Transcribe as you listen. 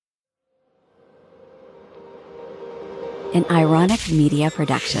an Ironic Media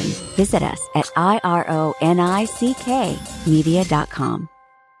production. Visit us at ironickmedia.com.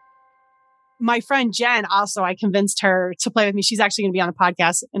 My friend Jen, also, I convinced her to play with me. She's actually going to be on the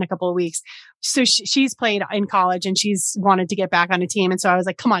podcast in a couple of weeks. So she's played in college and she's wanted to get back on a team. And so I was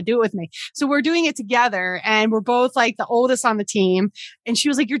like, come on, do it with me. So we're doing it together and we're both like the oldest on the team. And she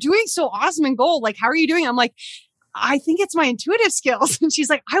was like, you're doing so awesome in gold. Like, how are you doing? I'm like, I think it's my intuitive skills. And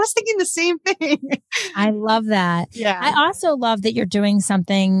she's like, I was thinking the same thing. I love that. Yeah. I also love that you're doing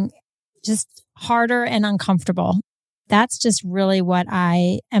something just harder and uncomfortable. That's just really what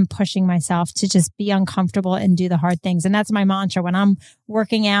I am pushing myself to, just be uncomfortable and do the hard things. And that's my mantra when I'm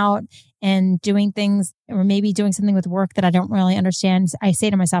working out and doing things, or maybe doing something with work that I don't really understand. I say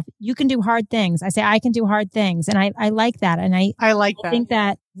to myself, you can do hard things. I say, I can do hard things. And I like that. And I think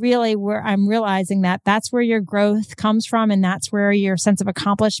that really where I'm realizing that that's where your growth comes from. And that's where your sense of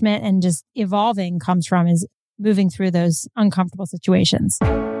accomplishment and just evolving comes from, is moving through those uncomfortable situations.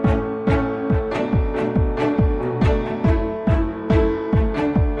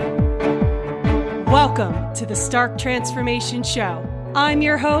 Welcome to the Stark Transformation Show. I'm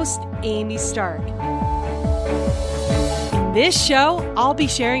your host, Amy Stark. In this show, I'll be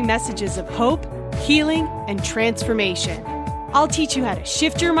sharing messages of hope, healing, and transformation. I'll teach you how to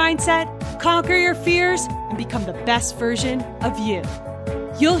shift your mindset, conquer your fears, and become the best version of you.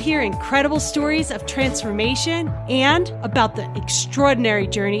 You'll hear incredible stories of transformation and about the extraordinary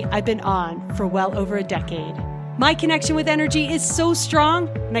journey I've been on for well over a decade. My connection with energy is so strong,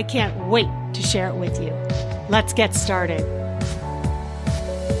 and I can't wait to share it with you. Let's get started.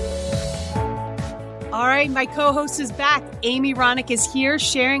 All right, my co-host is back. Amy Ronick is here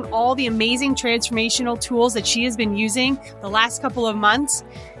sharing all the amazing transformational tools that she has been using the last couple of months.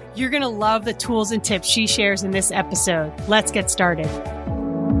 You're going to love the tools and tips she shares in this episode. Let's get started.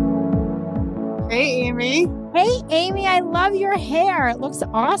 Hey, Amy. Hey, Amy, I love your hair. It looks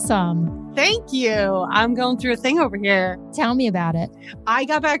awesome. Thank you. I'm going through a thing over here. Tell me about it. I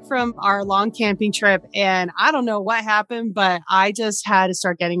got back from our long camping trip and I don't know what happened, but I just had to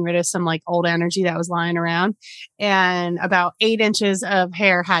start getting rid of some like old energy that was lying around, and about 8 inches of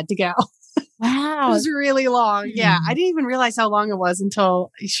hair had to go. Wow. It was really long. Yeah. I didn't even realize how long it was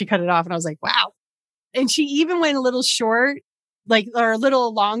until she cut it off. And I was like, wow. And she even went a little short, or a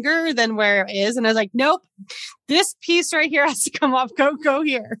little longer than where it is. And I was like, nope, this piece right here has to come off. Go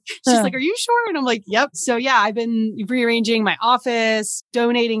here. She's like, are you sure? And I'm like, yep. So yeah, I've been rearranging my office,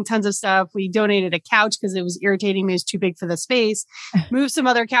 donating tons of stuff. We donated a couch because it was irritating me. It was too big for the space. Moved some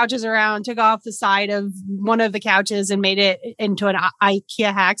other couches around, took off the side of one of the couches and made it into an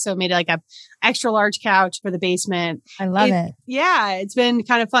IKEA hack. So it made it like a extra large couch for the basement. I love it. Yeah. It's been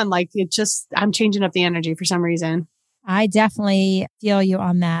kind of fun. I'm changing up the energy for some reason. I definitely feel you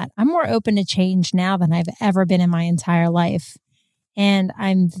on that. I'm more open to change now than I've ever been in my entire life. And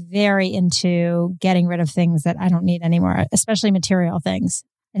I'm very into getting rid of things that I don't need anymore, especially material things.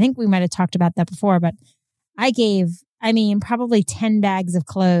 I think we might have talked about that before, but I gave, probably 10 bags of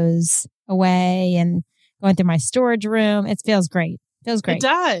clothes away and going through my storage room. It feels great. It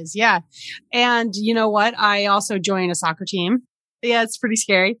does. Yeah. And you know what? I also joined a soccer team. Yeah, it's pretty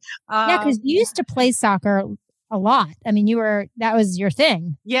scary. Yeah, because you used to play soccer a lot. That was your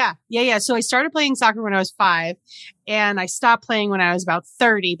thing. Yeah. So I started playing soccer when I was 5 and I stopped playing when I was about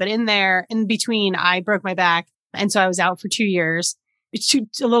 30. But in between, I broke my back. And so I was out for 2 years. It's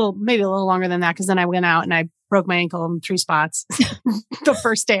maybe a little longer than that. Cause then I went out and I broke my ankle in 3 spots the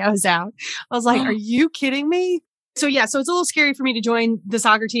first day I was out. I was like, are you kidding me? So yeah, so it's a little scary for me to join the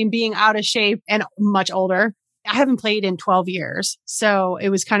soccer team being out of shape and much older. I haven't played in 12 years. So it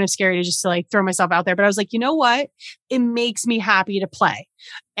was kind of scary to just throw myself out there. But I was like, you know what? It makes me happy to play.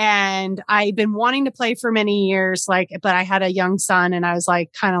 And I've been wanting to play for many years, but I had a young son and I was how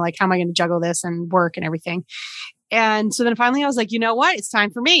am I going to juggle this and work and everything? And so then finally I was like, you know what? It's time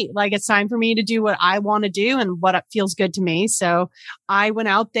for me. It's time for me to do what I want to do and what feels good to me. So I went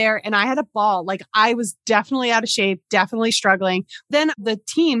out there and I had a ball. I was definitely out of shape, definitely struggling. Then the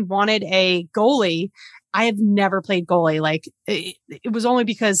team wanted a goalie. I have never played goalie. It was only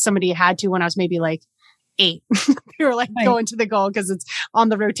because somebody had to when I was maybe 8. They were going to the goal because it's on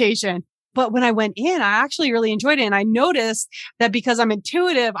the rotation. But when I went in, I actually really enjoyed it. And I noticed that because I'm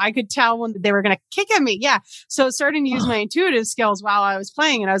intuitive, I could tell when they were going to kick at me. Yeah. So starting to use my intuitive skills while I was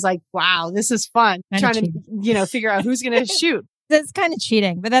playing. And I was like, wow, this is fun. Trying to, figure out who's going to shoot. That's kind of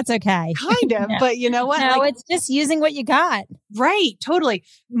cheating, but that's okay. Kind of, Yeah. but you know what? No, Like, it's just using what you got. right. Totally.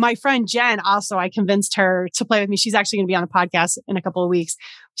 My friend Jen, also, I convinced her to play with me. She's actually going to be on the podcast in a couple of weeks.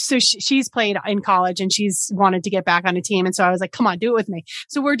 So she's played in college and she's wanted to get back on a team. And so I was like, come on, do it with me.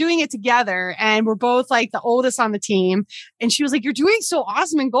 So we're doing it together and we're both like the oldest on the team. And she was like, you're doing so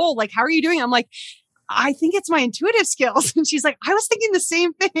awesome in gold. Like, how are you doing? I'm like, I think it's my intuitive skills. And she's like, I was thinking the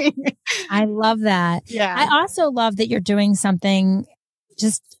same thing. I love that. Yeah. I also love that you're doing something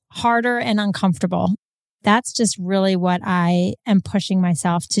just harder and uncomfortable. That's just really what I am pushing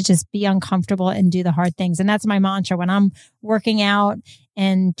myself to, just be uncomfortable and do the hard things. And that's my mantra when I'm working out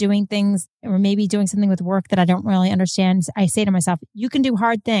and doing things, or maybe doing something with work that I don't really understand. I say to myself, you can do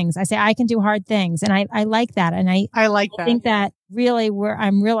hard things. I say, I can do hard things. And I like that. And I like that. I think that really where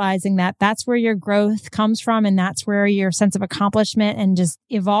I'm realizing that that's where your growth comes from. And that's where your sense of accomplishment and just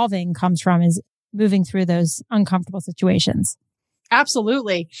evolving comes from, is moving through those uncomfortable situations.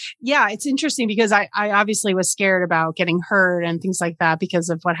 Absolutely. Yeah. It's interesting because I obviously was scared about getting hurt and things like that because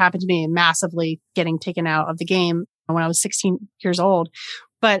of what happened to me and massively getting taken out of the game when I was 16 years old.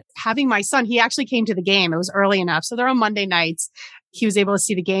 But having my son, he actually came to the game. It was early enough. So they're on Monday nights. He was able to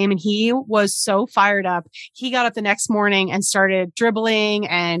see the game and he was so fired up. He got up the next morning and started dribbling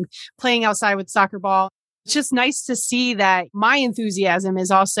and playing outside with soccer ball. It's just nice to see that my enthusiasm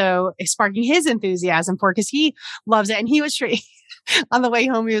is also sparking his enthusiasm for it, because he loves it. And he was on the way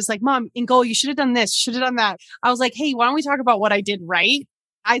home, he was like, Mom, in goal, you should have done this, should have done that. I was like, hey, why don't we talk about what I did right?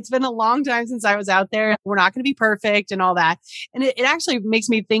 It's been a long time since I was out there. We're not going to be perfect and all that. And it actually makes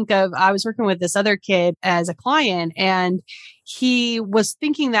me think of, I was working with this other kid as a client, and he was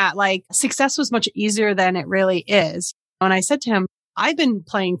thinking that like success was much easier than it really is. And I said to him, I've been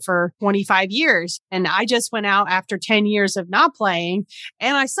playing for 25 years and I just went out after 10 years of not playing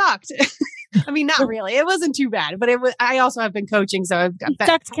and I sucked. I mean, not really. It wasn't too bad, but I also have been coaching. So I've got that.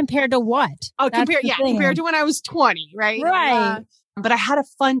 Sucked compared to what? Oh, compared to when I was 20, right? Right. But I had a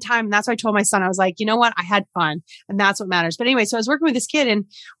fun time. And that's why I told my son, I was like, you know what? I had fun and that's what matters. But anyway, so I was working with this kid and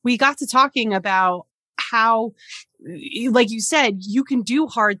we got to talking about how, like you said, you can do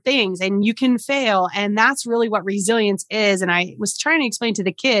hard things and you can fail. And that's really what resilience is. And I was trying to explain to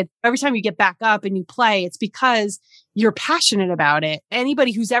the kid, every time you get back up and you play, it's because you're passionate about it.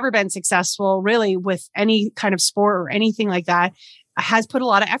 Anybody who's ever been successful really with any kind of sport or anything like that has put a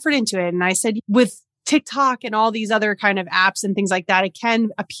lot of effort into it. And I said, with TikTok and all these other kind of apps and things like that, it can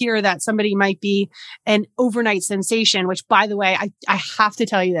appear that somebody might be an overnight sensation, which, by the way, I have to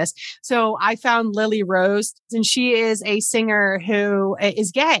tell you this. So I found Lily Rose, and she is a singer who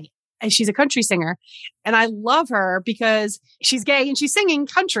is gay, and she's a country singer. And I love her because she's gay and she's singing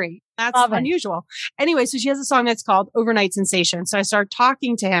country. That's unusual. Anyway, so she has a song that's called Overnight Sensation. So I started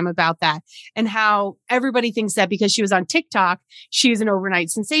talking to him about that and how everybody thinks that because she was on TikTok, she's an overnight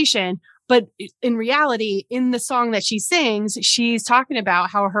sensation. But in reality, in the song that she sings, she's talking about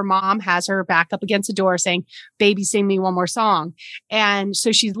how her mom has her back up against the door saying, baby, sing me one more song. And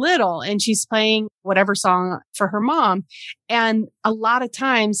so she's little and she's playing whatever song for her mom. And a lot of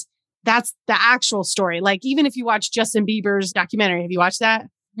times that's the actual story. Like even if you watch Justin Bieber's documentary, have you watched that?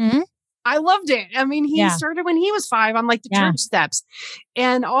 Mm-hmm. I loved it. I mean, he started when he was 5 on like the church steps,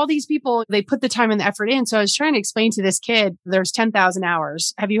 and all these people, they put the time and the effort in. So I was trying to explain to this kid, there's 10,000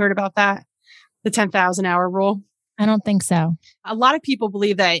 hours. Have you heard about that? The 10,000 hour rule? I don't think so. A lot of people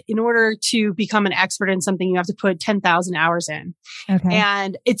believe that in order to become an expert in something, you have to put 10,000 hours in. Okay.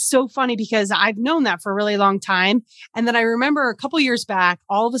 And it's so funny because I've known that for a really long time. And then I remember a couple years back,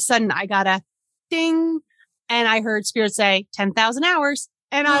 all of a sudden I got a ding and I heard Spirit say 10,000 hours.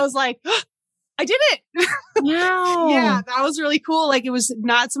 And I was like, oh, I did it. Wow. Yeah, that was really cool. Like it was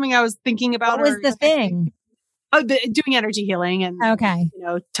not something I was thinking about. What was the thing? Doing energy healing and,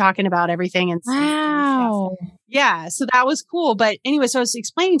 talking about everything. And wow. Yeah. So that was cool. But anyway, so I was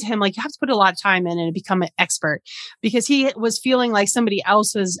explaining to him, like, you have to put a lot of time in and become an expert, because he was feeling like somebody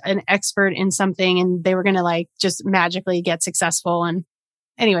else was an expert in something and they were going to like just magically get successful. And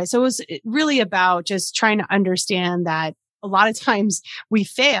anyway, so it was really about just trying to understand that a lot of times we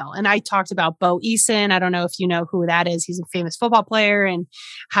fail. And I talked about Bo Eason. I don't know if you know who that is. He's a famous football player, and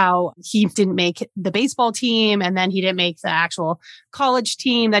how he didn't make the baseball team. And then he didn't make the actual college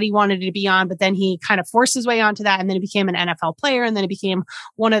team that he wanted to be on. But then he kind of forced his way onto that. And then he became an NFL player. And then he became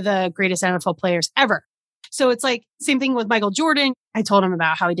one of the greatest NFL players ever. So it's like same thing with Michael Jordan. I told him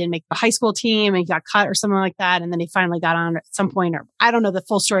about how he didn't make the high school team and he got cut or something like that. And then he finally got on at some point, or I don't know the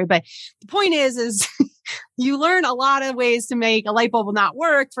full story, but the point is you learn a lot of ways to make a light bulb not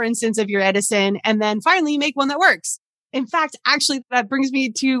work. For instance, if you're Edison, and then finally you make one that works. In fact, actually, that brings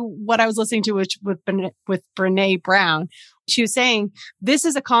me to what I was listening to, which with Brene Brown. She was saying, this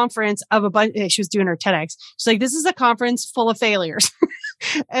is a conference of a bunch. She was doing her TEDx. She's like, this is a conference full of failures.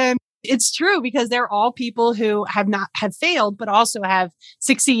 And it's true because they're all people who have failed, but also have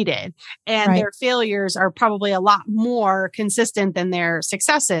succeeded. And their failures are probably a lot more consistent than their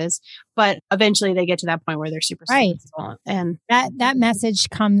successes. But eventually they get to that point where they're super successful. And that message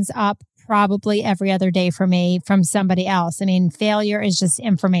comes up probably every other day for me from somebody else. I mean, failure is just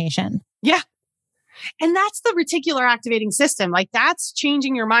information. Yeah. And that's the reticular activating system. Like that's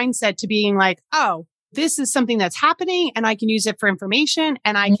changing your mindset to being like, oh, this is something that's happening and I can use it for information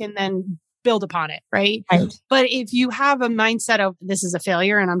and I can then build upon it. Right. But if you have a mindset of this is a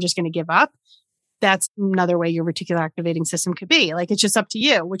failure and I'm just going to give up, that's another way your reticular activating system could be. Like, it's just up to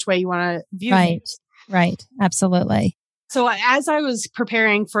you which way you want to view it. Right. Absolutely. So as I was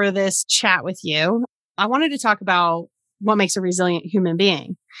preparing for this chat with you, I wanted to talk about what makes a resilient human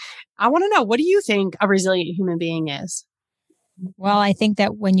being. I want to know, what do you think a resilient human being is? Well, I think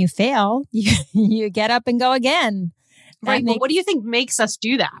that when you fail, you get up and go again. Right. But what do you think makes us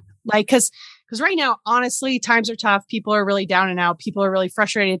do that? Like, because right now, honestly, times are tough. People are really down and out. People are really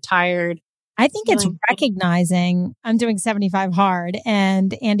frustrated, tired. I think it's recognizing. I'm doing 75 hard,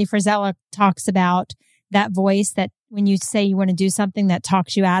 and Andy Frisella talks about that voice that when you say you want to do something that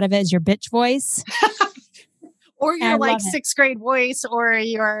talks you out of it is your bitch voice. Or your like sixth grade voice or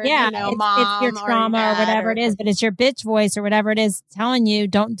your, mom. It's your trauma or whatever it is, but it's your bitch voice or whatever it is telling you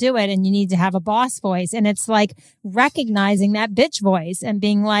don't do it and you need to have a boss voice. And it's like recognizing that bitch voice and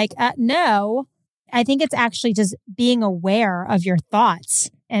being like, no. I think it's actually just being aware of your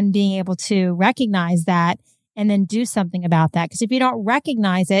thoughts and being able to recognize that and then do something about that. Because if you don't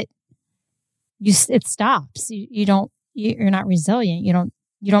recognize it, it stops. You're not resilient.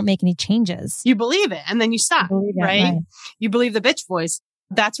 You don't make any changes. You believe it and then you stop, right? You believe the bitch voice.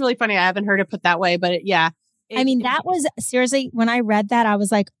 That's really funny. I haven't heard it put that way, but that was seriously, when I read that, I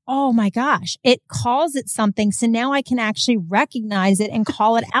was like, oh my gosh, it calls it something. So now I can actually recognize it and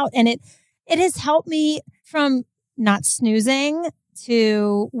call it out. And it has helped me from not snoozing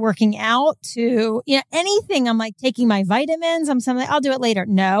to working out to, anything. I'm like taking my vitamins. I'm something, I'll do it later.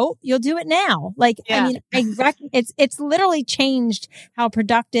 No, you'll do it now. Like, it's literally changed how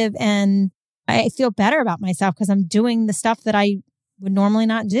productive and I feel better about myself because I'm doing the stuff that I would normally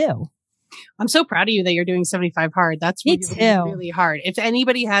not do. I'm so proud of you that you're doing 75 hard. That's really hard. If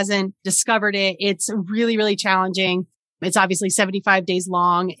anybody hasn't discovered it, it's really, really challenging. It's obviously 75 days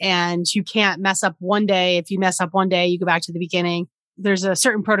long and you can't mess up one day. If you mess up one day, you go back to the beginning. There's a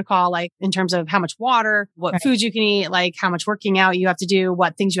certain protocol, like in terms of how much water, what foods you can eat, like how much working out you have to do,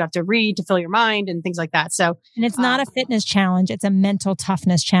 what things you have to read to fill your mind and things like that. So, and it's not a fitness challenge. It's a mental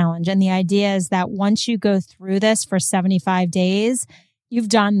toughness challenge. And the idea is that once you go through this for 75 days, you've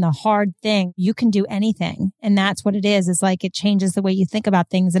done the hard thing. You can do anything. And that's what it is. It's like it changes the way you think about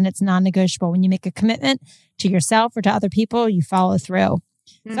things and it's non-negotiable. When you make a commitment to yourself or to other people, you follow through.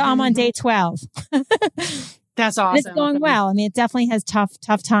 So I'm on day 12. That's awesome. And it's going well. I mean, it definitely has tough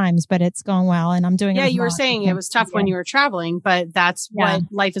times, but it's going well. And I'm doing it. Yeah, you were saying it was tough when you were traveling, but that's what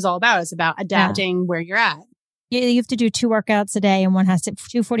life is all about. It's about adapting where you're at. You have to do 2 workouts a day and one has to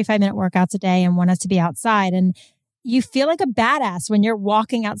 2 45-minute workouts a day and one has to be outside. And you feel like a badass when you're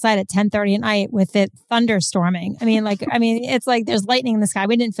walking outside at 10:30 at night with it thunderstorming. It's like there's lightning in the sky.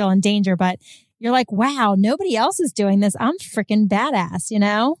 We didn't feel in danger, but you're like, wow, nobody else is doing this. I'm freaking badass,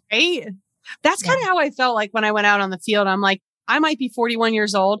 Right. That's kind of how I felt like when I went out on the field. I'm like, I might be 41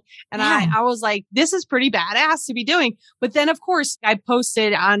 years old. And I was like, this is pretty badass to be doing. But then, of course, I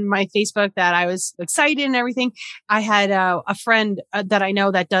posted on my Facebook that I was excited and everything. I had a friend that I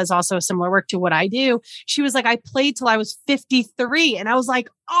know that does also similar work to what I do. She was like, I played till I was 53. And I was like,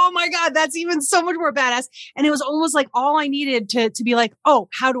 oh my God, that's even so much more badass. And it was almost like all I needed to be like, oh,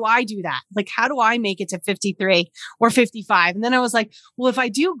 how do I do that? Like, how do I make it to 53 or 55? And then I was like, well, if I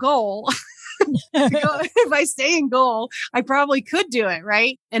do goal, if I stay in goal, I probably could do it.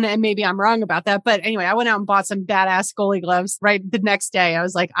 Right. And maybe I'm wrong about that. But anyway, I went out and bought some badass goalie gloves right the next day. I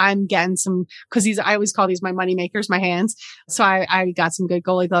was like, I'm getting some, because I always call these my money makers, my hands. So I got some good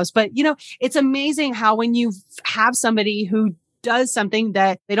goalie gloves. But it's amazing how when you have somebody who does something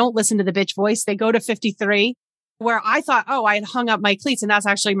that they don't listen to the bitch voice, they go to 53. Where I thought, I had hung up my cleats. And that's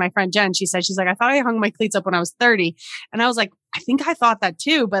actually my friend Jen. She's like, I thought I hung my cleats up when I was 30. And I was like, I think I thought that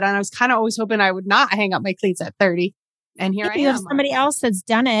too. But I was kind of always hoping I would not hang up my cleats at 30. And here I am. You have somebody else that's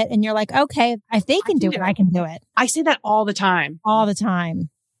done it. And you're like, okay, if they can do it, I can do it. I say that all the time. All the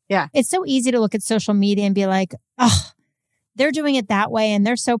time. Yeah. It's so easy to look at social media and be like, oh, they're doing it that way. And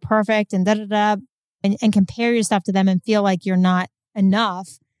they're so perfect and and compare yourself to them and feel like you're not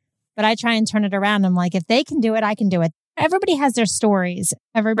enough. But I try and turn it around. I'm like, if they can do it, I can do it. everybody has their stories.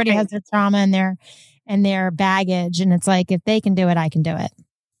 Everybody has their trauma and their baggage. And it's like, if they can do it, I can do it.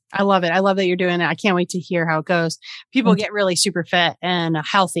 I love it. I love that you're doing it. I can't wait to hear how it goes. People get really super fit and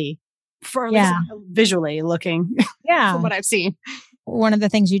healthy for at least visually looking from what I've seen. One of the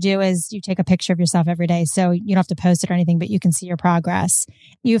things you do is you take a picture of yourself every day. So you don't have to post it or anything, but you can see your progress.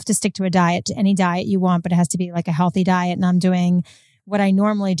 You have to stick to a diet, to any diet you want, but it has to be like a healthy diet. And I'm doing what I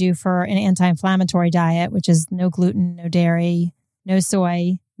normally do for an anti-inflammatory diet, which is no gluten, no dairy, no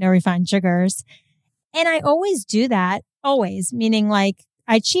soy, no refined sugars. And I always do that, always, meaning like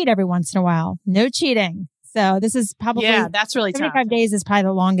I cheat every once in a while. No cheating. So this is probably, that's really 75 tough. days is probably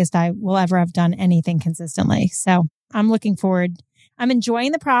the longest I will ever have done anything consistently. So I'm looking forward. I'm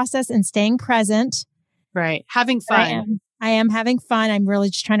enjoying the process and staying present. Right. Having fun. I am having fun. I'm really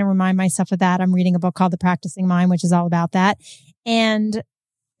just trying to remind myself of that. I'm reading a book called The Practicing Mind, which is all about that. And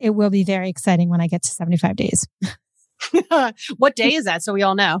it will be very exciting when I get to 75 days. What day is that? So we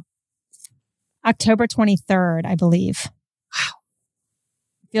all know. October 23rd, I believe. Wow.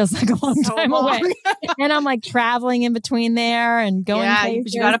 Feels like a long time away. And I'm like traveling in between there and going places.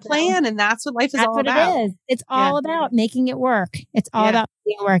 But you got to plan, and that's what life is all about. That's what it is. It's all about making it work. It's all about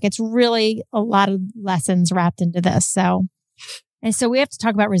making it work. It's really a lot of lessons wrapped into this. So we have to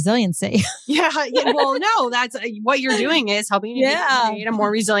talk about resiliency. Well, no, that's what you're doing is helping you create a more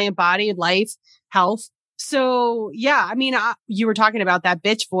resilient body, life, health. So, I mean, you were talking about that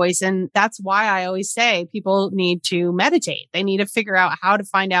bitch voice, and that's why I always say people need to meditate. They need to figure out how to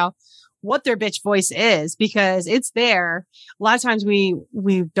find out what their bitch voice is, because it's there. A lot of times we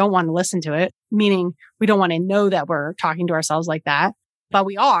don't want to listen to it, meaning we don't want to know that we're talking to ourselves like that, but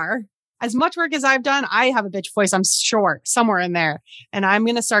we are. As much work as I've done, I have a bitch voice, I'm sure, somewhere in there, and I'm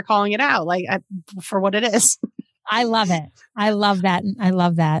going to start calling it out for what it is. I love it. I love that. I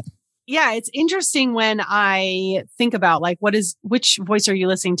love that. Yeah, it's interesting when I think about which voice are you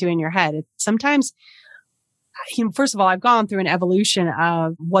listening to in your head? Sometimes, first of all, I've gone through an evolution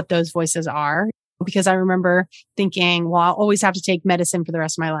of what those voices are, because I remember thinking, well, I'll always have to take medicine for the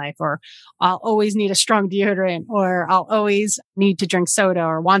rest of my life, or I'll always need a strong deodorant, or I'll always need to drink soda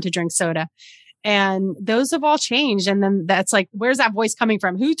or want to drink soda. And those have all changed. And then that's like, where's that voice coming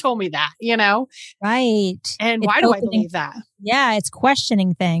from? Who told me that, Right. And why do I believe that? Yeah, it's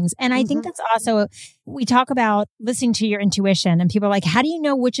questioning things. And I think that's also, we talk about listening to your intuition, and people are like, how do you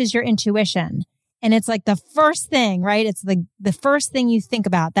know which is your intuition? And it's like the first thing, right? It's the first thing you think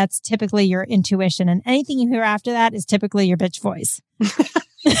about. That's typically your intuition. And anything you hear after that is typically your bitch voice.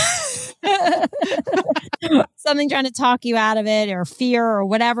 Something trying to talk you out of it, or fear, or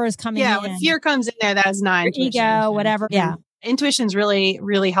whatever is coming in. Yeah, when fear comes in there, that is not intuition. Ego, whatever. Yeah. Intuition's really,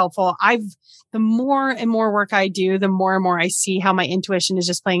 really helpful. The more and more work I do, the more and more I see how my intuition is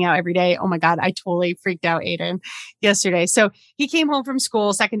just playing out every day. Oh my God, I totally freaked out Aiden yesterday. So he came home from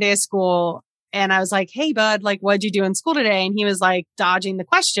school, second day of school. And I was like, hey, bud, what'd you do in school today? And he was dodging the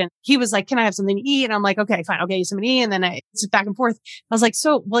question. He was like, can I have something to eat? And I'm like, okay, fine. I'll get you something to eat. And then it's back and forth. I was like,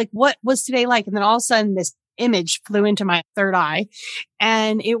 so what was today like? And then all of a sudden this image flew into my third eye,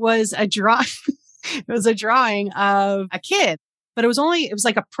 and it was a drawing. It was a drawing of a kid, but it was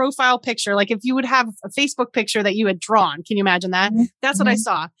like a profile picture. Like if you would have a Facebook picture that you had drawn. Can you imagine that? Mm-hmm. That's what I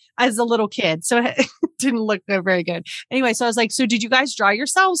saw as a little kid. So it didn't look very good. Anyway, so I was like, so did you guys draw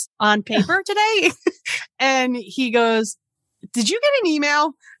yourselves on paper today? And he goes, did you get an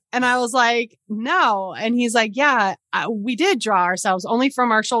email? And I was like, no. And he's like, yeah, we did draw ourselves only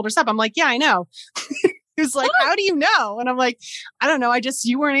from our shoulders up. I'm like, yeah, I know. He was like, how do you know? And I'm like, I don't know.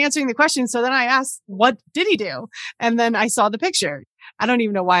 You weren't answering the question. So then I asked, what did he do? And then I saw the picture. I don't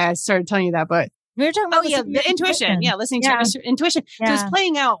even know why I started telling you that, but we were talking about the intuition. Yeah, listening to your intuition. Yeah. So it's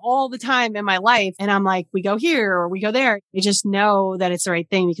playing out all the time in my life. And I'm like, we go here or we go there. I just know that it's the right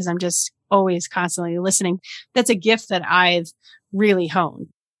thing because I'm just always constantly listening. That's a gift that I've really honed.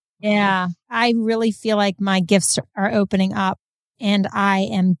 Yeah, I really feel like my gifts are opening up. And I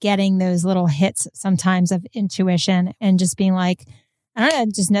am getting those little hits sometimes of intuition and just being like, I don't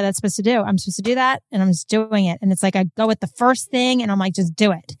know, just know that's supposed to do. I'm supposed to do that and I'm just doing it. And it's like, I go with the first thing and I'm like, just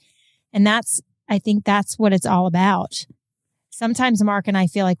do it. And I think that's what it's all about. Sometimes Mark and I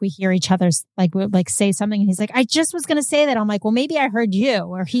feel like we hear each other's like say something and he's like, I just was going to say that. I'm like, well, maybe I heard you.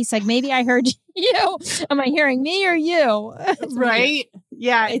 Or he's like, maybe I heard you. Am I hearing me or you? Right. Weird.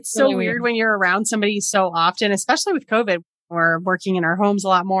 Yeah. It's so really weird when you're around somebody so often, especially with COVID. We're working in our homes a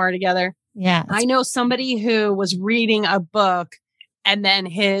lot more together. Yeah. I know somebody who was reading a book and then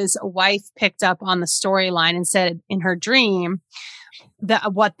his wife picked up on the storyline and said in her dream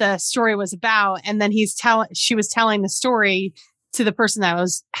what the story was about. And then she was telling the story to the person that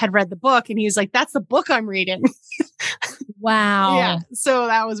had read the book. And he was like, that's the book I'm reading. Wow. Yeah. So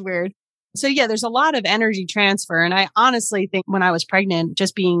that was weird. So yeah, there's a lot of energy transfer. And I honestly think when I was pregnant,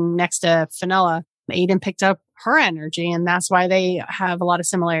 just being next to Fenella, Aiden picked up her energy, and that's why they have a lot of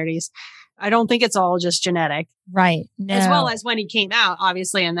similarities. I don't think it's all just genetic. Right. No. As well as when he came out,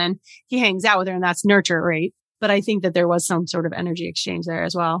 obviously, and then he hangs out with her, and that's nurture, right? But I think that there was some sort of energy exchange there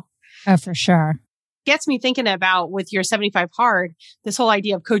as well. Oh, for sure. Gets me thinking about with your 75 hard, this whole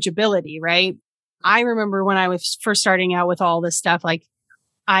idea of coachability, right? I remember when I was first starting out with all this stuff, like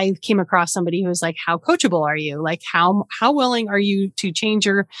I came across somebody who was like, how coachable are you? Like, how willing are you to change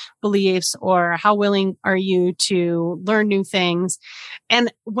your beliefs, or how willing are you to learn new things?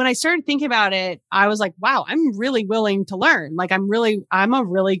 And when I started thinking about it, I was like, wow, I'm really willing to learn. Like, I'm a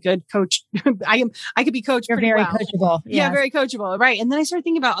really good coach. I could be coached. You're pretty very well. coachable. Yeah, very coachable. Right. And then I started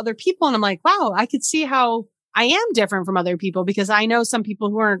thinking about other people, and I'm like, wow, I could see how I am different from other people, because I know some people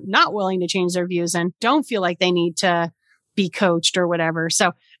who are not willing to change their views and don't feel like they need to be coached or whatever.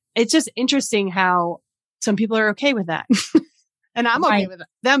 So it's just interesting how some people are okay with that. And I'm okay with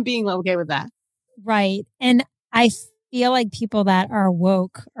them being okay with that. Right. And I feel like people that are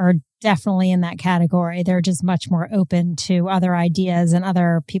woke are definitely in that category. They're just much more open to other ideas and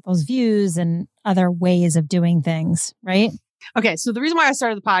other people's views and other ways of doing things. Right. Okay. So the reason why I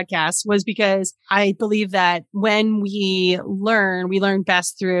started the podcast was because I believe that when we learn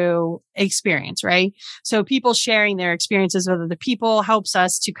best through experience, right? So people sharing their experiences with other people helps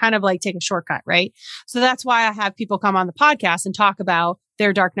us to kind of like take a shortcut, right? So that's why I have people come on the podcast and talk about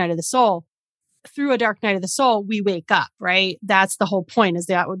their dark night of the soul. Through a dark night of the soul, we wake up, right? That's the whole point, is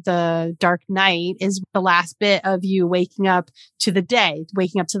that the dark night is the last bit of you waking up to the day,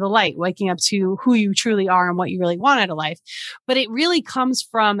 waking up to the light, waking up to who you truly are and what you really want out of life. But it really comes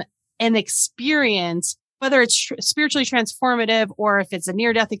from an experience, whether it's spiritually transformative or if it's a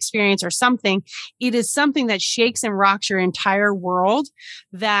near-death experience or something. It is something that shakes and rocks your entire world.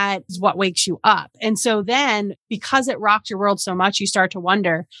 That is what wakes you up. And so then, because it rocked your world so much, you start to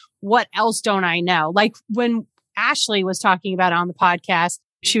wonder, what else don't I know? Like when Ashley was talking about it on the podcast,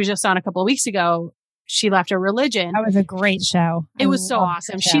 she was just on a couple of weeks ago. She left her religion. That was a great show. It was so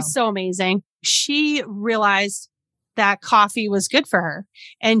awesome. She's so amazing. She realized that coffee was good for her,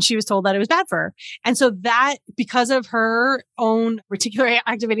 and she was told that it was bad for her. And so that, because of her own reticular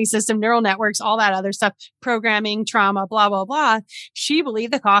activating system, neural networks, all that other stuff, programming, trauma, blah, blah, blah, she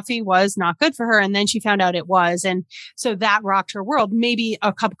believed the coffee was not good for her. And then she found out it was. And so that rocked her world. Maybe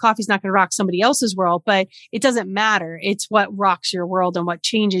a cup of coffee is not going to rock somebody else's world, but it doesn't matter. It's what rocks your world and what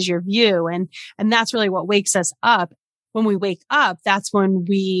changes your view. And that's really what wakes us up. When we wake up, that's when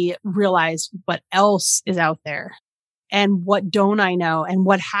we realize what else is out there. And what don't I know? And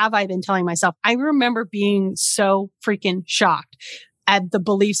what have I been telling myself? I remember being so freaking shocked at the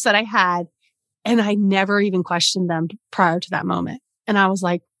beliefs that I had. And I never even questioned them prior to that moment. And I was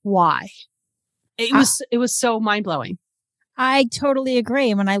like, why? It was so mind blowing. I totally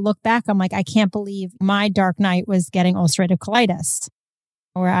agree. When I look back, I'm like, I can't believe my dark night was getting ulcerative colitis,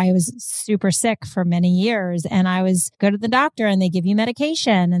 where I was super sick for many years. And I was go to the doctor and they give you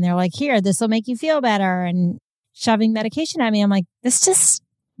medication and they're like, here, this will make you feel better. And shoving medication at me. I'm like, this just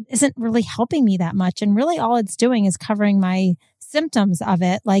isn't really helping me that much. And really all it's doing is covering my symptoms of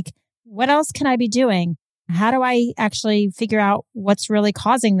it. Like, what else can I be doing? How do I actually figure out what's really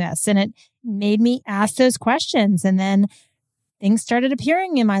causing this? And it made me ask those questions. And then things started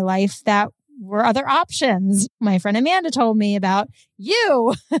appearing in my life that were other options. My friend Amanda told me about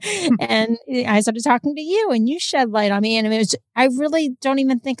you and I started talking to you and you shed light on me. And I really don't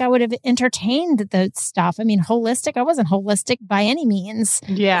even think I would have entertained the stuff. I mean, holistic, I wasn't holistic by any means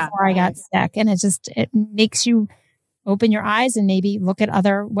before I got sick. And it makes you open your eyes and maybe look at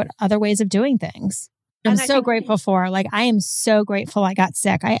other ways of doing things. I'm so grateful for, like, I am so grateful I got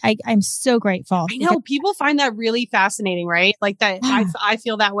sick. I'm so grateful. I know people find that really fascinating, right? Like that. I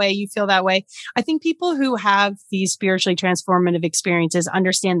feel that way. You feel that way. I think people who have these spiritually transformative experiences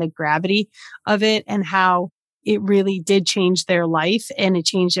understand the gravity of it and how it really did change their life and it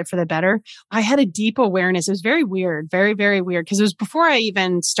changed it for the better. I had a deep awareness. It was very weird, very, very weird. Cause it was before I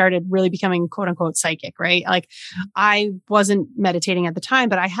even started really becoming quote unquote psychic, right? Like I wasn't meditating at the time,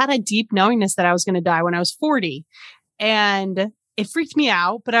 but I had a deep knowingness that I was going to die when I was 40 and it freaked me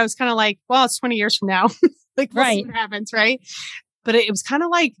out, but I was kind of like, well, it's 20 years from now. Like, we'll see what happens, right? But it was kind of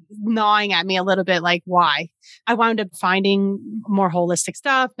like gnawing at me a little bit, like, why? I wound up finding more holistic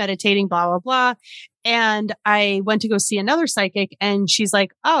stuff, meditating, blah, blah, blah. And I went to go see another psychic and she's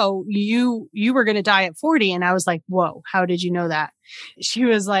like, oh, you were going to die at 40. And I was like, whoa, how did you know that? She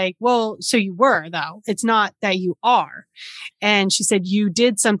was like, well, so you were though. It's not that you are. And she said, you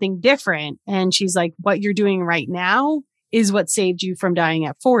did something different. And she's like, what you're doing right now is what saved you from dying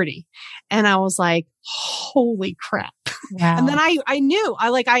at 40. And I was like, holy crap. Wow. And then I knew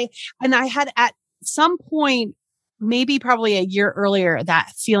I had at some point, maybe probably a year earlier,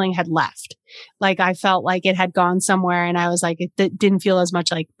 that feeling had left. Like I felt like it had gone somewhere, and I was like, it didn't feel as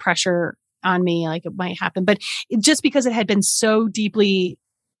much like pressure on me, like it might happen. But just because it had been so deeply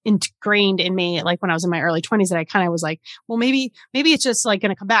ingrained in me, like when I was in my early 20s, that I kind of was like, well, maybe it's just like going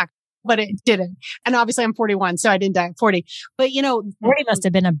to come back. But it didn't. And obviously I'm 41, so I didn't die at 40. But 40 must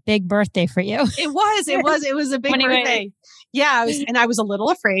have been a big birthday for you. It was a big birthday. Yeah. I was a little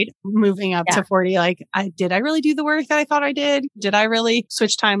afraid moving up to 40. Like, did I really do the work that I thought I did? Did I really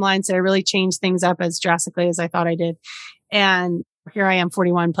switch timelines? Did I really change things up as drastically as I thought I did? And here I am,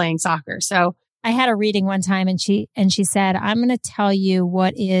 41, playing soccer. So I had a reading one time, and she said, I'm going to tell you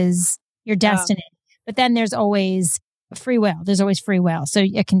what is your destiny. But then there's always free will. There's always free will. So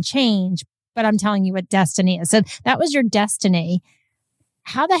it can change, but I'm telling you what destiny is. So that was your destiny.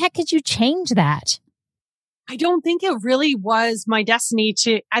 How the heck could you change that? I don't think it really was my destiny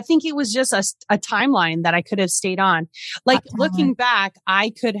I think it was just a timeline that I could have stayed on. Like looking back,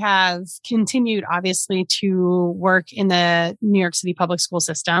 I could have continued, obviously, to work in the New York City public school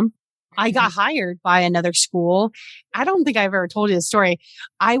system. I got hired by another school. I don't think I've ever told you the story.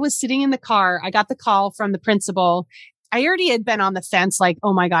 I was sitting in the car. I got the call from the principal. I already had been on the fence, like,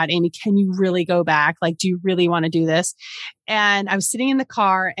 oh my God, Amy, can you really go back? Like, do you really want to do this? And I was sitting in the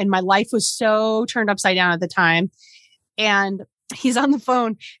car, and my life was so turned upside down at the time. And he's on the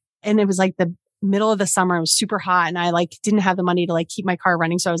phone, and it was like the middle of the summer. It was super hot, and I didn't have the money to keep my car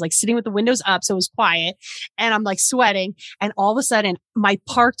running. So I was sitting with the windows up, so it was quiet, and I'm sweating. And all of a sudden my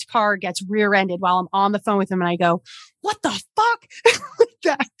parked car gets rear-ended while I'm on the phone with him. And I go, what the fuck?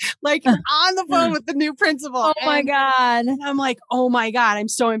 On the phone with the new principal. Oh my God. And I'm like, oh my God, I'm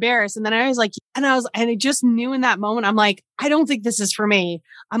so embarrassed. And then I was and I just knew in that moment, I'm like, I don't think this is for me.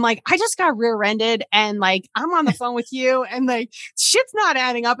 I'm like, I just got rear-ended, and I'm on the phone with you, and shit's not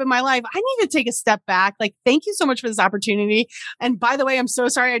adding up in my life. I need to take a step back. Thank you so much for this opportunity. And by the way, I'm so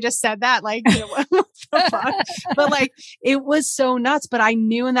sorry I just said that. What the fuck? But it was so nuts. But I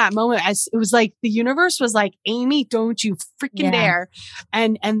knew in that moment, as it was the universe was like, Amy, don't you freaking dare.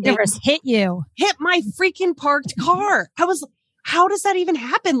 And the universe hit my freaking parked car. I was, how does that even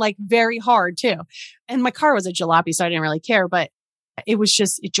happen? Very hard too. And my car was a jalopy, so I didn't really care, but it was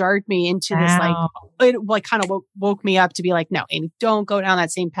just, it jarred me into this, it kind of woke me up to be like, no, Amy, don't go down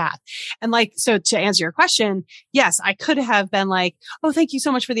that same path. And so to answer your question, yes, I could have been oh, thank you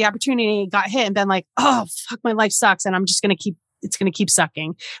so much for the opportunity, got hit, and been oh, fuck, my life sucks. And I'm just going to it's going to keep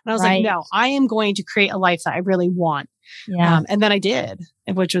sucking. And I was like, no, I am going to create a life that I really want. Yeah. And then I did,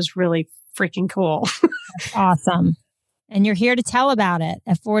 which was really freaking cool. That's awesome. And you're here to tell about it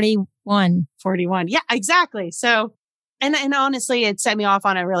at 41. 41. Yeah, exactly. So, and honestly, it set me off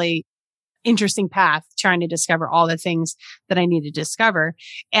on a really interesting path, trying to discover all the things that I needed to discover.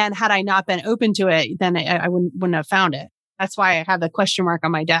 And had I not been open to it, then I wouldn't have found it. That's why I have the question mark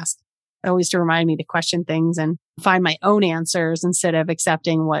on my desk, always to remind me to question things and find my own answers instead of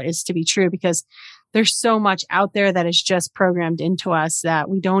accepting what is to be true, because there's so much out there that is just programmed into us that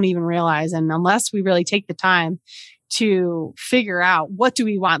we don't even realize. And unless we really take the time to figure out what do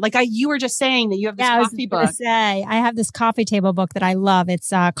we want, you were just saying that you have this coffee book. I have this coffee table book that I love.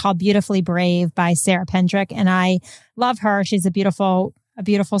 It's called Beautifully Brave by Sarah Pendrick, and I love her. She's a beautiful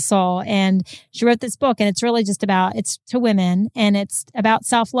soul, and she wrote this book, and it's really just it's to women, and it's about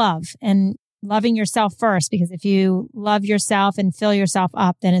self-love and loving yourself first, because if you love yourself and fill yourself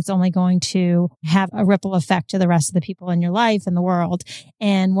up, then it's only going to have a ripple effect to the rest of the people in your life and the world.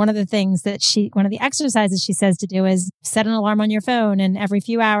 And one of the exercises she says to do is set an alarm on your phone, and every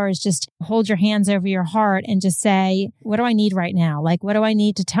few hours, just hold your hands over your heart and just say, what do I need right now? What do I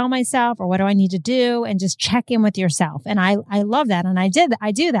need to tell myself, or what do I need to do? And just check in with yourself. And I love that. And I do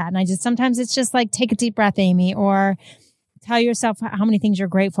that. And sometimes it's just take a deep breath, Amy, or tell yourself how many things you're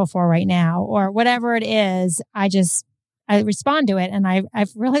grateful for right now, or whatever it is. I respond to it. And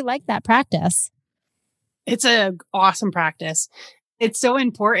I've really liked that practice. It's an awesome practice. It's so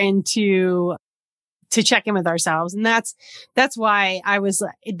important to check in with ourselves. And that's why I was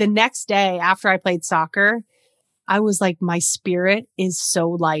the next day after I played soccer, I was my spirit is so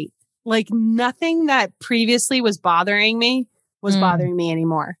light. Nothing that previously was bothering me was bothering me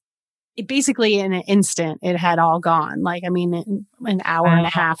anymore. It basically in an instant, it had all gone. An hour and a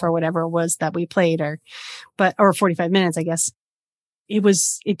half or whatever it was that we played, or 45 minutes, I guess.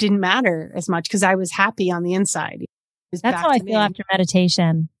 It didn't matter as much because I was happy on the inside. That's how I feel after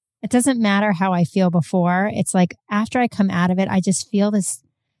meditation. It doesn't matter how I feel before. It's after I come out of it, I just feel this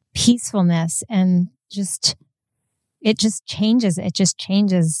peacefulness and just it just changes. It just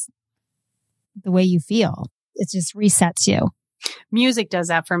changes the way you feel. It just resets you. Music does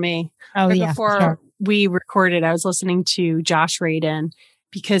that for me. Oh, Right yeah. before we recorded, I was listening to Josh Radin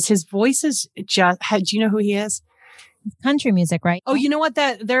because his voice is just, do you know who he is? Country music, right? Oh, you know what?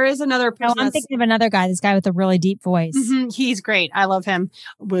 There is another person. No, I'm thinking of another guy, this guy with a really deep voice. He's great. I love him.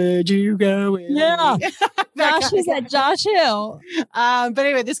 Would you go with Yeah. me? Josh, who's that? Josh who? But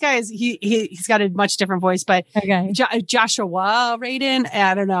anyway, this guy is, he's got a much different voice, but Okay. Joshua Radin,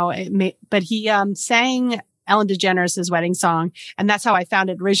 I don't know, but he sang Ellen DeGeneres' wedding song. And that's how I found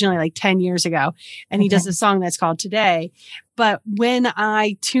it originally, like 10 years ago. And he does a song that's called Today. But when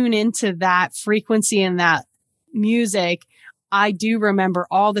I tune into that frequency and that music, I do remember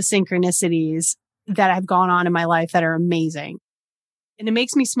all the synchronicities that have gone on in my life that are amazing. And it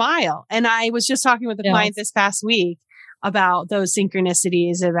makes me smile. And I was just talking with a client this past week about those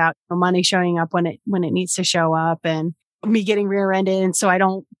synchronicities, about money showing up when it needs to show up, and me getting rear-ended. And so I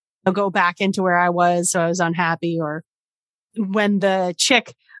don't go back into where I was. So I was unhappy. Or when the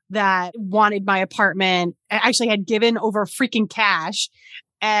chick that wanted my apartment actually had given over freaking cash,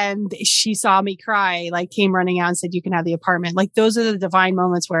 and she saw me cry, like came running out and said, you can have the apartment. Like those are the divine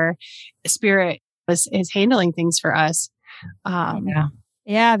moments where Spirit is handling things for us. Yeah.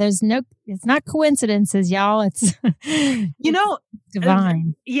 It's not coincidences, y'all. It's,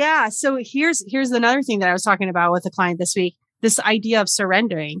 divine. Yeah. So here's another thing that I was talking about with a client this week, this idea of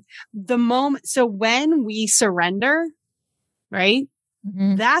surrendering the moment. So when we surrender, right?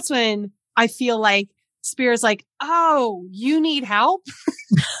 Mm-hmm. That's when I feel like Spirit's like, oh, you need help?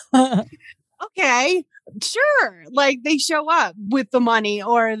 Okay, sure. Like they show up with the money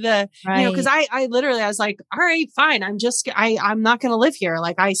or the, cause I literally, I was like, all right, fine. I'm not going to live here.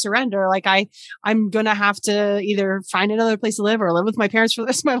 Like I surrender. Like I'm going to have to either find another place to live or live with my parents for the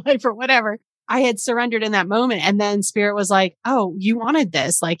rest of my life or whatever. I had surrendered in that moment. And then Spirit was like, oh, you wanted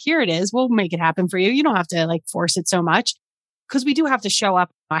this. Like, here it is. We'll make it happen for you. You don't have to like force it so much. Because we do have to show up.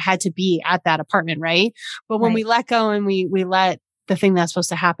 I had to be at that apartment, right? But when we let go and we let the thing that's supposed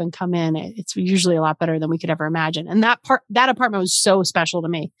to happen come in, it's usually a lot better than we could ever imagine. And that apartment was so special to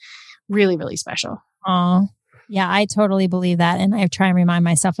me. Really, really special. Oh, yeah, I totally believe that. And I try and remind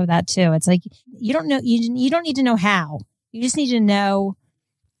myself of that too. It's like, you don't know, you don't need to know how. You just need to know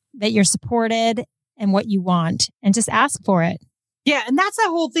that you're supported and what you want, and just ask for it. Yeah. And that's that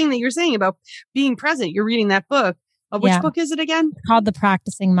whole thing that you're saying about being present. You're reading that book. Which book is it again? It's called The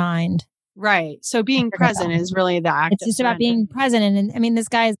Practicing Mind. Right. So being present is really the act. It's just about being present. And I mean, this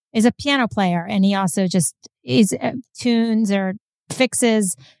guy is a piano player, and he also just tunes or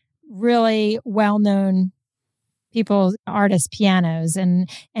fixes really well-known artists' pianos. And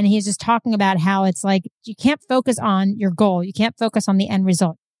he's just talking about how it's like, you can't focus on your goal. You can't focus on the end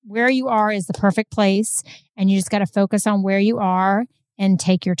result. Where you are is the perfect place. And you just got to focus on where you are and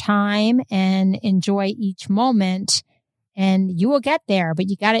take your time and enjoy each moment, and you will get there, but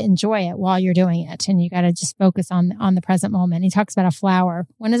you got to enjoy it while you're doing it. And you got to just focus on the present moment. He talks about a flower.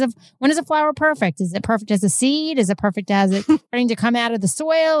 When is a flower perfect? Is it perfect as a seed? Is it perfect as it starting to come out of the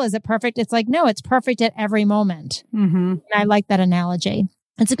soil? Is it perfect? It's like, no, it's perfect at every moment. Mm-hmm. And I like that analogy.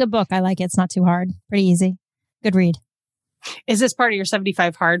 It's a good book. I like it. It's not too hard. Pretty easy. Good read. Is this part of your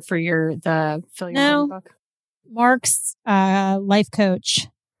 75 hard for the Fill Your Mind book? Mark's life coach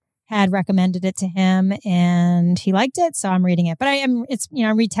had recommended it to him, and he liked it, so I'm reading it. But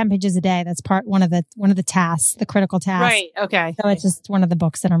I read 10 pages a day. That's one of the tasks, the critical tasks. Right. Okay. So it's just one of the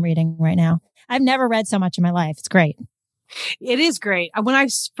books that I'm reading right now. I've never read so much in my life. It's great. It is great. When I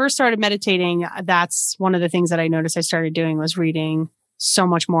first started meditating, that's one of the things that I noticed I started doing was reading so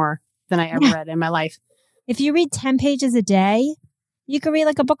much more than I ever read in my life. If you read 10 pages a day, you could read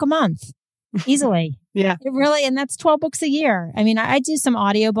like a book a month easily. Yeah. It really, and that's 12 books a year. I mean, I do some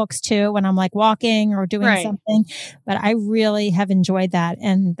audiobooks too when I'm like walking or doing something, but I really have enjoyed that.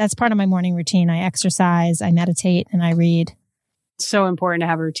 And that's part of my morning routine. I exercise, I meditate, and I read. So important to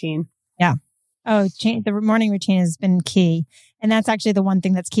have a routine. Yeah. Oh, the morning routine has been key. And that's actually the one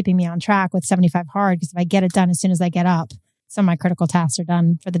thing that's keeping me on track with 75 Hard, because if I get it done as soon as I get up, some of my critical tasks are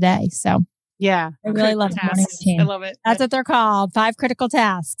done for the day. So yeah, I really love the morning routine. I love it. That's what they're called. 5 critical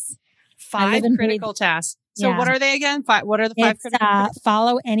tasks. 5 critical tasks. So what are they again? What are the 5 critical tasks?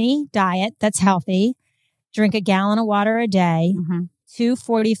 Follow any diet that's healthy. Drink a gallon of water a day. Mm-hmm. 2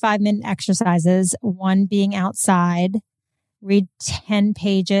 45-minute exercises. 1 being outside. Read 10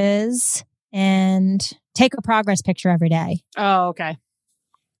 pages. And take a progress picture every day. Oh, okay.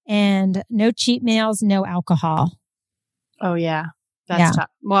 And no cheat meals, no alcohol. Oh, yeah. That's tough.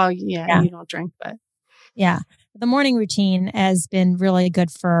 Well, yeah, you don't drink, but. Yeah. The morning routine has been really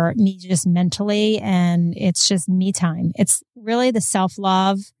good for me just mentally, and it's just me time. It's really the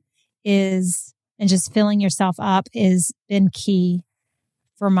self-love is, and just filling yourself up is been key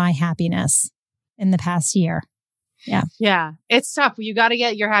for my happiness in the past year. Yeah. Yeah. It's tough. You got to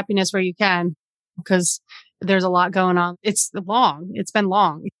get your happiness where you can because there's a lot going on. It's long. It's been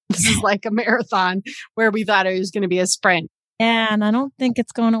long. This is like a marathon where we thought it was going to be a sprint. Yeah, and I don't think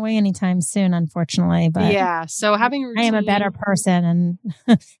it's going away anytime soon, unfortunately. But yeah, so having a routine, I am a better person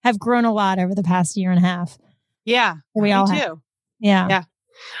and have grown a lot over the past year and a half. Yeah, we all too. Have. Yeah. Yeah.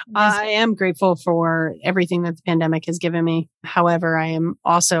 I am grateful for everything that the pandemic has given me. However, I am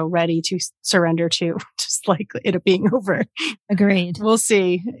also ready to surrender to just like it being over. Agreed. We'll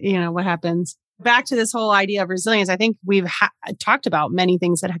see, what happens. Back to this whole idea of resilience, I think we've talked about many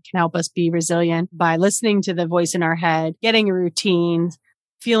things that can help us be resilient by listening to the voice in our head, getting a routine,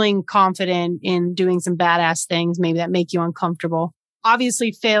 feeling confident in doing some badass things, maybe that make you uncomfortable.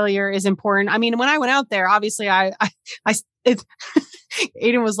 Obviously, failure is important. I mean, when I went out there, obviously,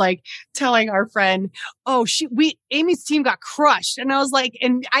 Aiden was like telling our friend, "Oh, Amy's team got crushed," and I was like,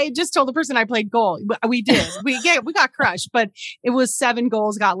 and I just told the person I played goal. We did, we got crushed, but it was 7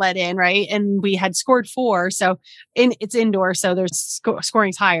 goals got let in, right? And we had scored 4, so it's indoor, so there's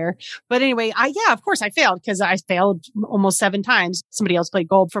scoring's higher. But anyway, of course I failed because I failed almost 7 times. Somebody else played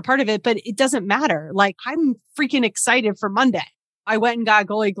goal for part of it, but it doesn't matter. Like I'm freaking excited for Monday. I went and got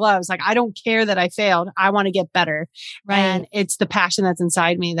goalie gloves. Like, I don't care that I failed. I want to get better. Right. And it's the passion that's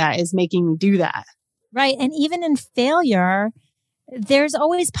inside me that is making me do that. Right. And even in failure, there's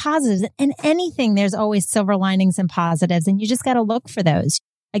always positives. In anything, there's always silver linings and positives. And you just got to look for those.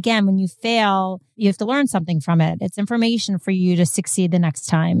 Again, when you fail, you have to learn something from it. It's information for you to succeed the next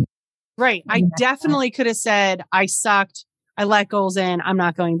time. Right. I definitely could have said, I sucked. I let goals in. I'm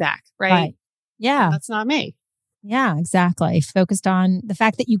not going back. Right. Yeah. That's not me. Yeah, exactly. Focused on the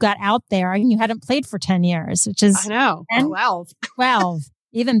fact that you got out there and you hadn't played for 10 years, which is... I know. 12.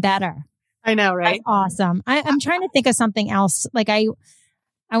 Even better. I know, right? That's awesome. I'm trying to think of something else. Like I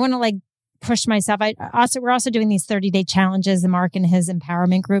want to like push myself. We're also doing these 30-day challenges. The Mark and his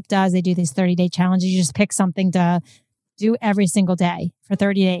empowerment group does. They do these 30-day challenges. You just pick something to do every single day for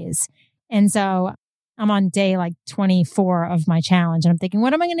 30 days. And so I'm on day like 24 of my challenge. And I'm thinking,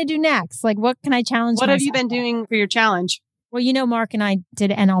 what am I going to do next? Like, what can I challenge What myself have you been doing for your challenge? Well, Mark and I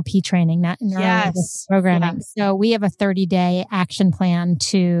did NLP training, that programming. Yes. So we have a 30-day action plan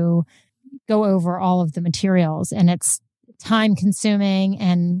to go over all of the materials. And it's time consuming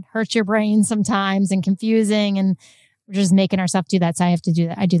and hurts your brain sometimes and confusing. And we're just making ourselves do that. So I have to do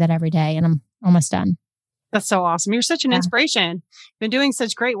that. I do that every day and I'm almost done. That's so awesome. You're such an inspiration. You've been doing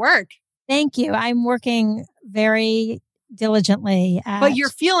such great work. Thank you. I'm working very diligently. But you're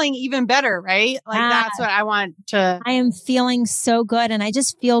feeling even better, right? Like that's what I want to. I am feeling so good. And I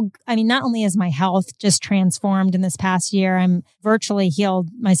just feel, not only is my health just transformed in this past year, I'm virtually healed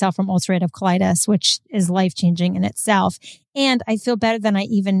myself from ulcerative colitis, which is life-changing in itself. And I feel better than I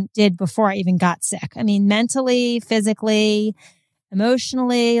even did before I even got sick. Mentally, physically,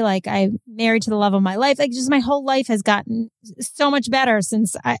 emotionally, like I'm married to the love of my life. Like just my whole life has gotten so much better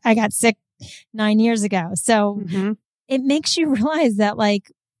since I got sick 9 years ago. So it makes you realize that like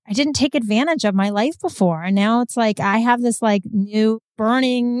I didn't take advantage of my life before. And now it's like I have this like new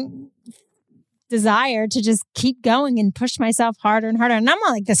burning desire to just keep going and push myself harder and harder. And I'm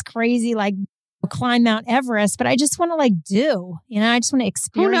not like this crazy, like climb Mount Everest, but I just want to like do, I just want to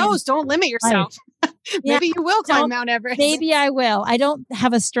experience. Who knows? Don't limit yourself. Maybe you will climb Mount Everest. Maybe I will. I don't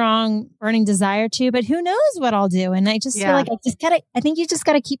have a strong burning desire to, but who knows what I'll do. And I just feel like I think you just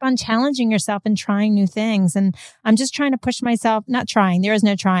got to keep on challenging yourself and trying new things. And I'm just trying to push myself, not trying. There is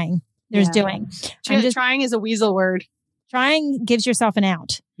no trying. There's doing. Trying is a weasel word. Trying gives yourself an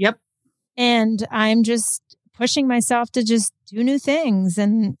out. Yep. And I'm just pushing myself to just do new things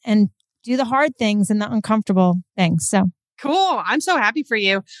and do the hard things and the uncomfortable things. So. Cool. I'm so happy for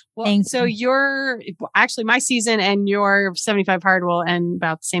you. Well, so you're actually my season and your 75 hard will end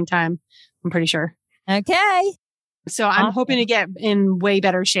about the same time. I'm pretty sure. Okay. So I'm hoping to get in way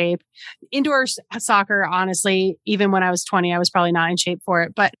better shape. Indoor soccer, honestly, even when I was 20, I was probably not in shape for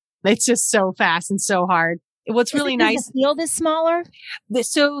it, but it's just so fast and so hard. What's really nice. The field is smaller.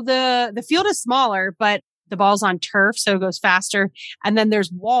 So the field is smaller, but the ball's on turf, so it goes faster. And then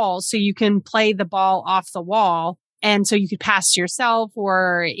there's walls, so you can play the ball off the wall. And so you could pass to yourself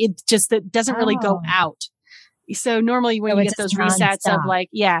or it doesn't really go out. So normally when you get those resets of like,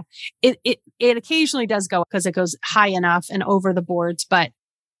 it occasionally does go because it goes high enough and over the boards. But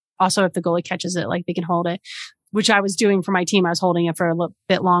also if the goalie catches it, like they can hold it, which I was doing for my team. I was holding it for a little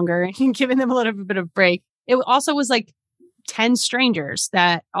bit longer and giving them a little bit of break. it also was like 10 strangers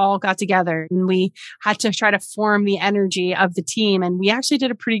that all got together, and we had to try to form the energy of the team. And we actually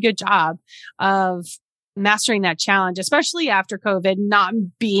did a pretty good job of mastering that challenge, especially after COVID, not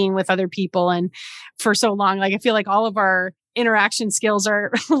being with other people and for so long. Like, I feel like all of our interaction skills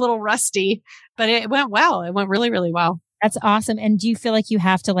are a little rusty, but it went well. It went really, really well. That's awesome. And do you feel like you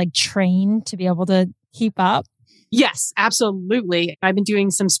have to like train to be able to keep up? Yes, absolutely. I've been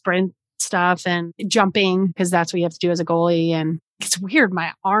doing some sprint stuff and jumping because that's what you have to do as a goalie. And it's weird.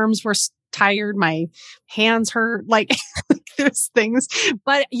 My arms were tired. My hands hurt. Like there's things,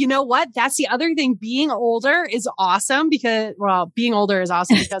 but you know what? That's the other thing. Being older is awesome because, well, being older is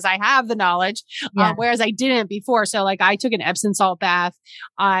awesome because I have the knowledge, whereas I didn't before. So like I took an Epsom salt bath.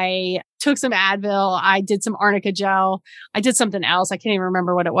 I took some Advil. I did some arnica gel. I did something else. I can't even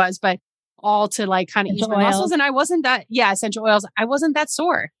remember what it was, but all to like kind of ease my muscles. And I wasn't that, essential oils. I wasn't that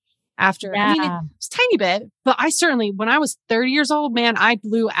sore after. I mean, it was a tiny bit, but I certainly, when I was 30 years old, man, I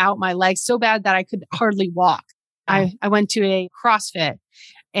blew out my legs so bad that I could hardly walk. I went to a CrossFit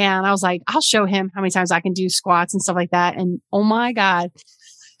and I was like, I'll show him how many times I can do squats and stuff like that. And oh my God,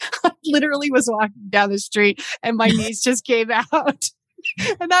 I literally was walking down the street and my knees just gave out.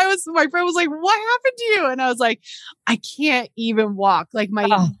 And my friend was like, what happened to you? And I was like, I can't even walk. Like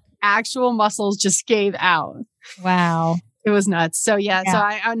my actual muscles just gave out. Wow. It was nuts. So so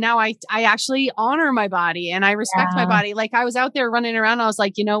I actually honor my body and I respect my body. Like I was out there running around. I was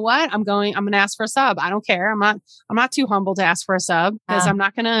like, you know what? I'm going to ask for a sub. I don't care. I'm not too humble to ask for a sub because I'm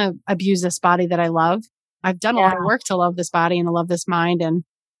not going to abuse this body that I love. I've done a lot of work to love this body and to love this mind. And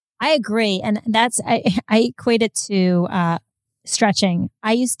I agree. And I equate it to, stretching.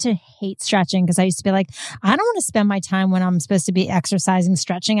 I used to hate stretching because I used to be like, I don't want to spend my time when I'm supposed to be exercising,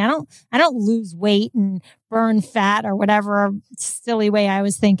 stretching. I don't lose weight and burn fat or whatever silly way I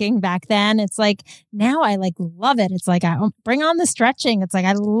was thinking back then. It's like, now I like love it. It's like, I bring on the stretching. It's like,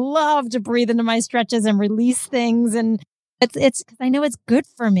 I love to breathe into my stretches and release things. And it's because I know it's good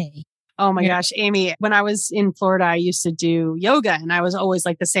for me. Oh my gosh, Amy, when I was in Florida, I used to do yoga and I was always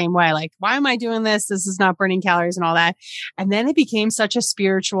like the same way. Like, why am I doing this? This is not burning calories and all that. And then it became such a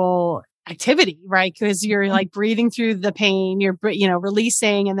spiritual activity, right? Because you're like breathing through the pain, you're,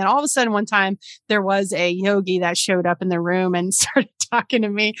 releasing. And then all of a sudden one time there was a yogi that showed up in the room and started talking to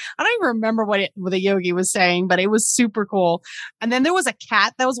me. I don't even remember what the yogi was saying, but it was super cool. And then there was a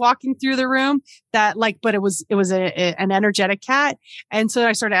cat that was walking through the room that but it was an energetic cat. And so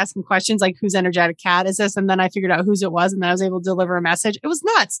I started asking questions like, whose energetic cat is this? And then I figured out whose it was. And then I was able to deliver a message. It was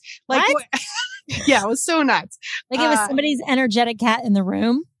nuts. Like, yeah, it was so nuts. Like it was somebody's energetic cat in the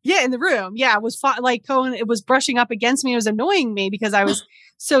room. Yeah, in the room. Yeah, it was like Cohen. It was brushing up against me. It was annoying me because I was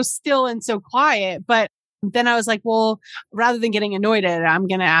so still and so quiet. But then I was like, well, rather than getting annoyed at it, I'm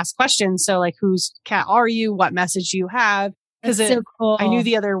going to ask questions. So like, whose cat are you? What message do you have? Because so cool. I knew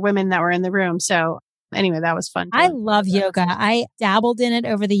the other women that were in the room. So anyway, that was fun. I love yoga. I dabbled in it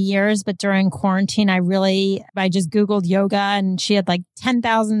over the years, but during quarantine, I just Googled yoga and she had like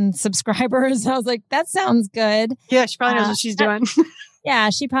 10,000 subscribers. I was like, that sounds good. Yeah, she probably knows what she's doing.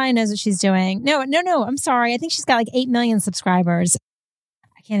 Yeah, she probably knows what she's doing. No, I'm sorry. I think she's got like 8 million subscribers.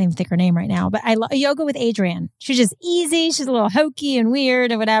 I can't even think her name right now, but I love Yoga with Adrienne. She's just easy. She's a little hokey and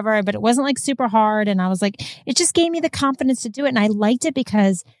weird or whatever, but it wasn't like super hard. And I was like, it just gave me the confidence to do it. And I liked it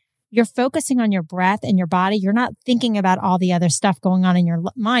because you're focusing on your breath and your body. You're not thinking about all the other stuff going on in your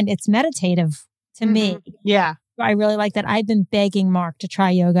mind. It's meditative to me. Yeah. I really like that. I've been begging Mark to try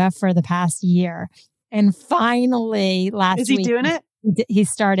yoga for the past year. And finally last week. Is he doing it? He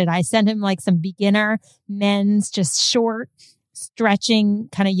started. I sent him like some beginner men's, just short stretching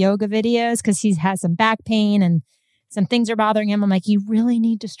kind of yoga videos because he has some back pain and some things are bothering him. I'm like, you really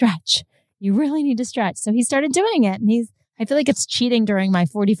need to stretch. You really need to stretch. So he started doing it. And I feel like it's cheating during my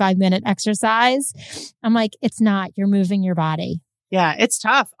 45-minute exercise. I'm like, it's not. You're moving your body. Yeah, it's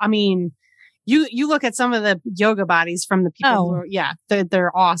tough. I mean, you look at some of the yoga bodies from the people who are,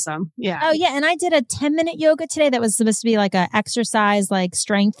 they're awesome. Yeah. Oh yeah. And I did a 10-minute yoga today that was supposed to be like a exercise, like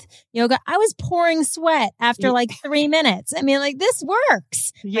strength yoga. I was pouring sweat after like 3 minutes. I mean, like this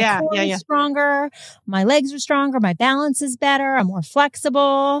works. Yeah. My core is stronger. My legs are stronger. My balance is better. I'm more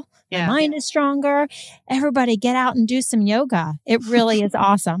flexible. My mind is stronger. Everybody get out and do some yoga. It really is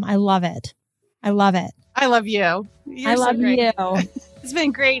awesome. I love it. I love it. I love you. You're I love you. It's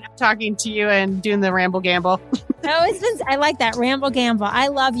been great talking to you and doing the ramble gamble. I like that ramble gamble. I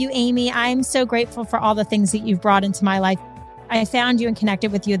love you, Amy. I'm so grateful for all the things that you've brought into my life. I found you and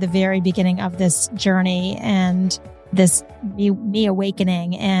connected with you at the very beginning of this journey and this me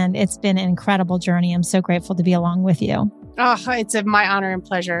awakening. And it's been an incredible journey. I'm so grateful to be along with you. Oh, it's my honor and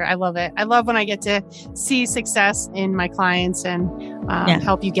pleasure. I love it. I love when I get to see success in my clients and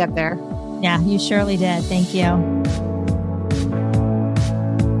help you get there. Yeah, you surely did. Thank you.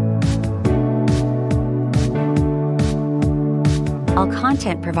 All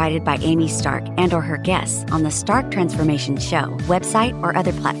content provided by Amy Stark and or her guests on the Stark Transformation Show website or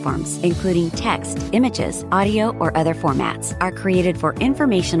other platforms, including text, images, audio, or other formats, are created for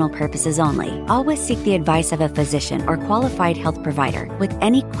informational purposes only. Always seek the advice of a physician or qualified health provider with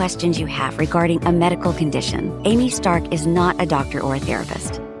any questions you have regarding a medical condition. Amy Stark is not a doctor or a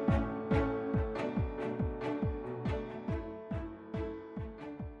therapist.